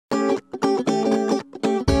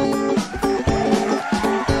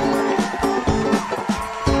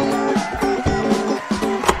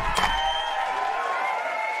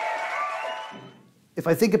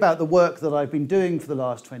I think about the work that I've been doing for the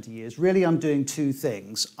last 20 years, really I'm doing two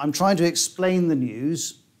things. I'm trying to explain the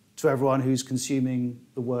news to everyone who's consuming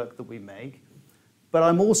the work that we make, but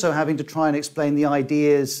I'm also having to try and explain the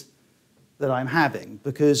ideas that I'm having,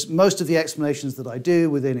 because most of the explanations that I do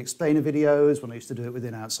within explainer videos, when I used to do it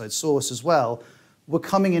within Outside Source as well, were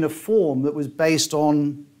coming in a form that was based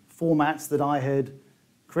on formats that I had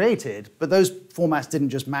created. But those formats didn't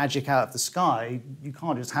just magic out of the sky. You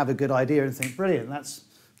can't just have a good idea and think, brilliant,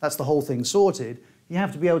 that's the whole thing sorted. You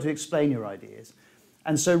have to be able to explain your ideas.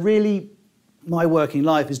 And so really, my working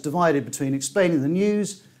life is divided between explaining the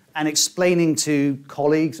news and explaining to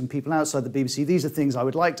colleagues and people outside the BBC, these are things I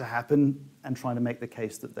would like to happen, and trying to make the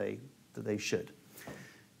case that they should.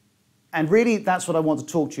 And really, that's what I want to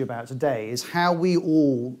talk to you about today, is how we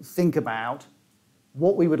all think about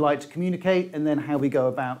what we would like to communicate and then how we go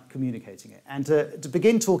about communicating it. And to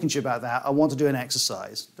begin talking to you about that, I want to do an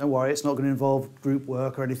exercise. Don't worry, it's not going to involve group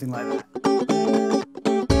work or anything like that.